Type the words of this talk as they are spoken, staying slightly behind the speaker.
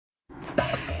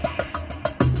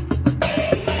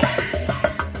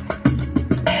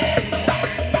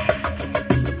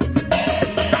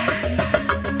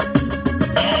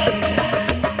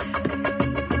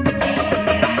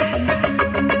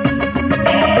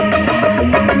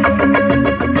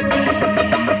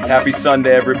Happy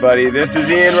Sunday, everybody. This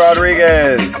is Ian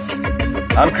Rodriguez.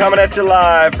 I'm coming at you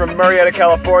live from Murrieta,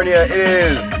 California. It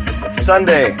is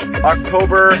Sunday,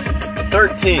 October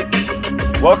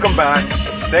 13th. Welcome back.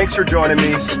 Thanks for joining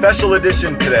me. Special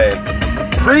edition today.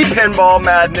 Pre-Pinball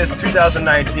Madness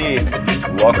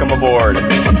 2019. Welcome aboard.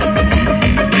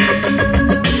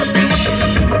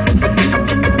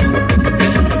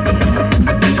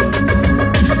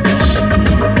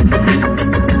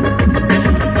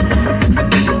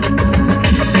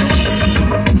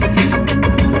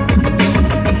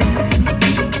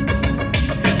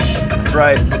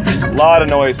 Right, a lot of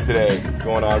noise today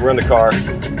going on. We're in the car.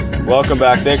 Welcome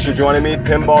back. Thanks for joining me.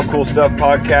 Pinball Cool Stuff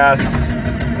Podcast.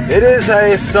 It is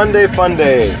a Sunday fun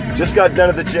day. Just got done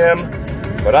at the gym,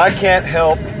 but I can't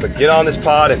help but get on this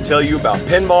pod and tell you about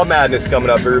Pinball Madness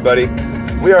coming up, everybody.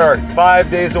 We are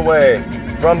 5 days away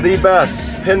from the best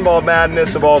Pinball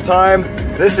Madness of all time.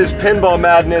 This is Pinball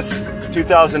Madness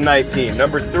 2019,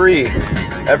 number 3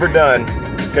 ever done.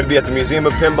 Going to be at the Museum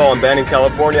of Pinball in Banning,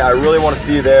 California. I really want to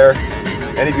see you there.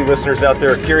 Any of you listeners out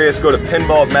there are curious, go to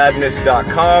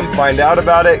pinballmadness.com, find out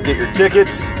about it, get your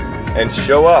tickets, and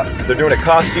show up. They're doing a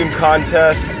costume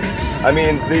contest. I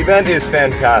mean, the event is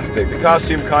fantastic. The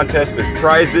costume contest, there's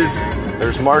prizes,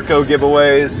 there's Marco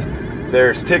giveaways,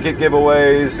 there's ticket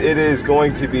giveaways. It is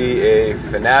going to be a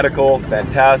fanatical,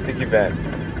 fantastic event.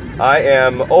 I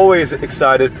am always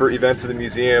excited for events at the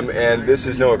museum, and this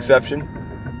is no exception.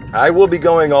 I will be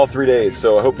going all 3 days,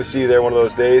 so I hope to see you there one of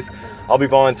those days. I'll be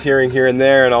volunteering here and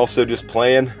there and also just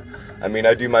playing. I mean,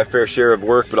 I do my fair share of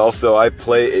work, but also I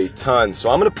play a ton. So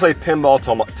I'm going to play pinball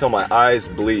till my eyes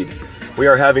bleed. We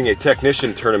are having a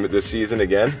technician tournament this season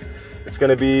again. It's going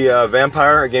to be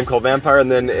Vampire, a game called Vampire, and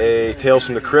then a Tales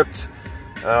from the Crypt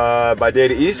by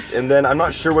Data East. And then I'm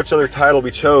not sure which other title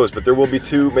we chose, but there will be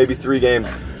 2, maybe 3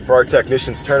 games for our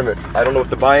technicians tournament. I don't know what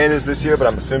the buy-in is this year, but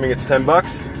I'm assuming it's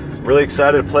 $10. Really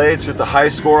excited to play. It's just a high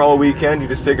score all weekend. You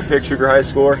just take a picture of your high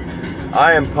score.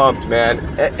 I am pumped, man.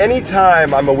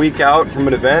 Anytime I'm a week out from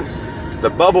an event, the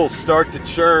bubbles start to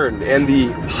churn and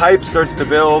the hype starts to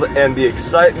build and the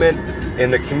excitement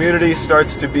in the community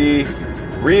starts to be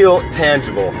real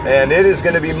tangible. And it is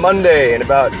going to be Monday in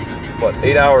about,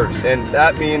 8 hours. And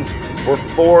that means we're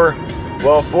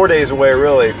 4 days away,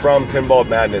 really, from Pinball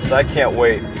Madness. I can't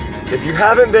wait. If you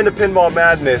haven't been to Pinball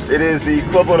Madness, it is the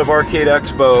equivalent of Arcade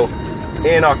Expo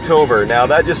in October. Now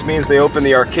that just means they open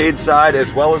the arcade side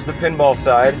as well as the pinball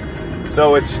side.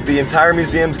 So it's the entire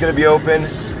museum's going to be open.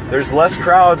 There's less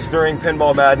crowds during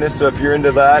Pinball Madness, so if you're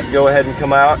into that, go ahead and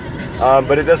come out.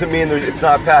 But it doesn't mean it's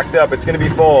not packed up. It's going to be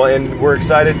full, and we're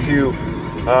excited to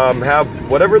have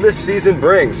whatever this season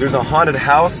brings. There's a haunted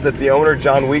house that the owner,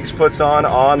 John Weeks, puts on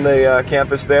the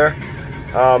campus there.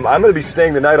 I'm going to be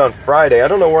staying the night on Friday. I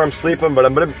don't know where I'm sleeping, but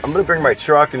I'm going to bring my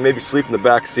truck and maybe sleep in the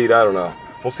back seat. I don't know.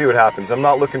 We'll see what happens. I'm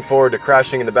not looking forward to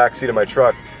crashing in the back seat of my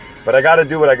truck, but I got to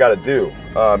do what I got to do.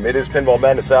 It is Pinball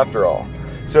Madness after all.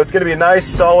 So it's going to be a nice,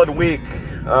 solid week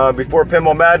before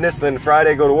Pinball Madness. Then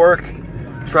Friday, go to work,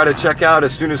 try to check out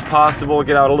as soon as possible,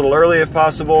 get out a little early if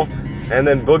possible, and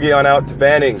then boogie on out to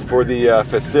Banning for the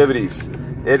festivities.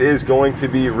 It is going to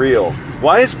be real.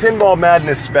 Why is Pinball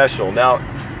Madness special? Now,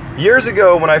 years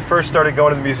ago when I first started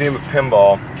going to the Museum of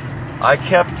Pinball, I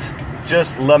kept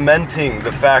just lamenting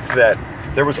the fact that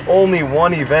there was only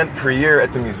one event per year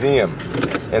at the museum.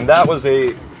 And that was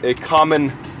a common,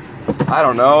 I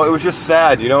don't know, it was just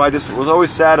sad. You know, I just was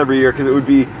always sad every year because it would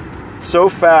be so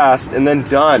fast and then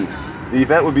done. The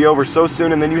event would be over so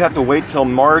soon and then you'd have to wait till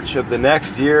March of the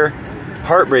next year.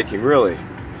 Heartbreaking, really.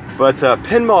 But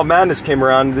Pinball Madness came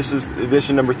around. This is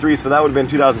edition number 3, so that would have been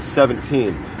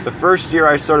 2017. The first year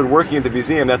I started working at the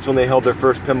museum, that's when they held their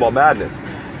first Pinball Madness.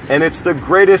 And it's the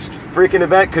greatest freaking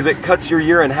event because it cuts your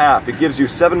year in half. It gives you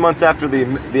 7 months after the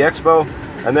expo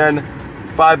and then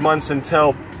 5 months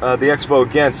until the expo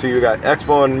again. So you got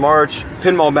expo in March,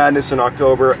 Pinball Madness in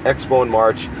October, expo in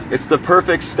March. It's the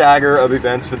perfect stagger of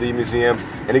events for the museum,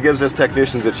 and it gives us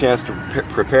technicians a chance to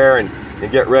prepare and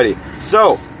get ready.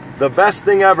 So, the best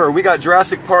thing ever, we got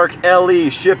Jurassic Park LE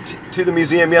shipped to the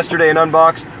museum yesterday and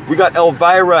unboxed. We got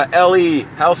Elvira LE,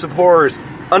 House of Horrors,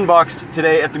 unboxed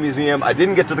today at the museum. I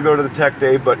didn't get to go to the tech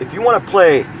day, but if you want to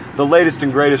play the latest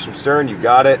and greatest from Stern, you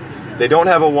got it. They don't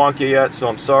have a Wonka yet, so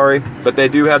I'm sorry, but they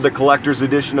do have the collector's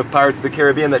edition of Pirates of the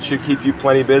Caribbean that should keep you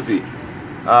plenty busy.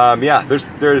 Yeah,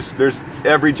 there's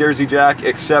every Jersey Jack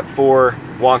except for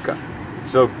Wonka.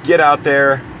 So get out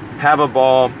there, have a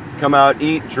ball, come out,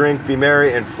 eat, drink, be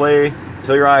merry, and play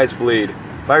till your eyes bleed.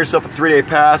 Buy yourself a 3-day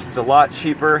pass. It's a lot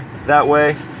cheaper that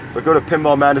way. But go to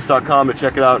pinballmadness.com to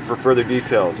check it out for further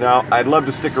details. Now, I'd love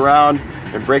to stick around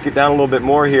and break it down a little bit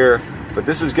more here, But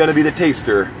this is going to be the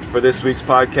taster for this week's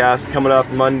podcast. Coming up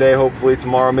Monday, hopefully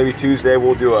tomorrow, maybe Tuesday,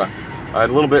 we'll do a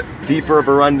little bit deeper of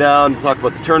a rundown. We'll talk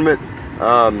about the tournament.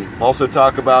 Also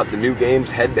talk about the new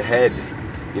games head-to-head.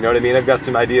 You know what I mean? I've got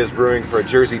some ideas brewing for a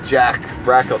Jersey Jack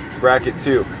bracket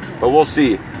too. But we'll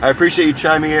see. I appreciate you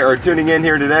tuning in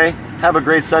here today. Have a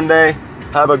great Sunday.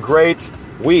 Have a great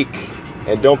week.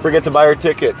 And don't forget to buy your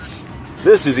tickets.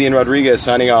 This is Ian Rodriguez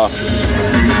signing off.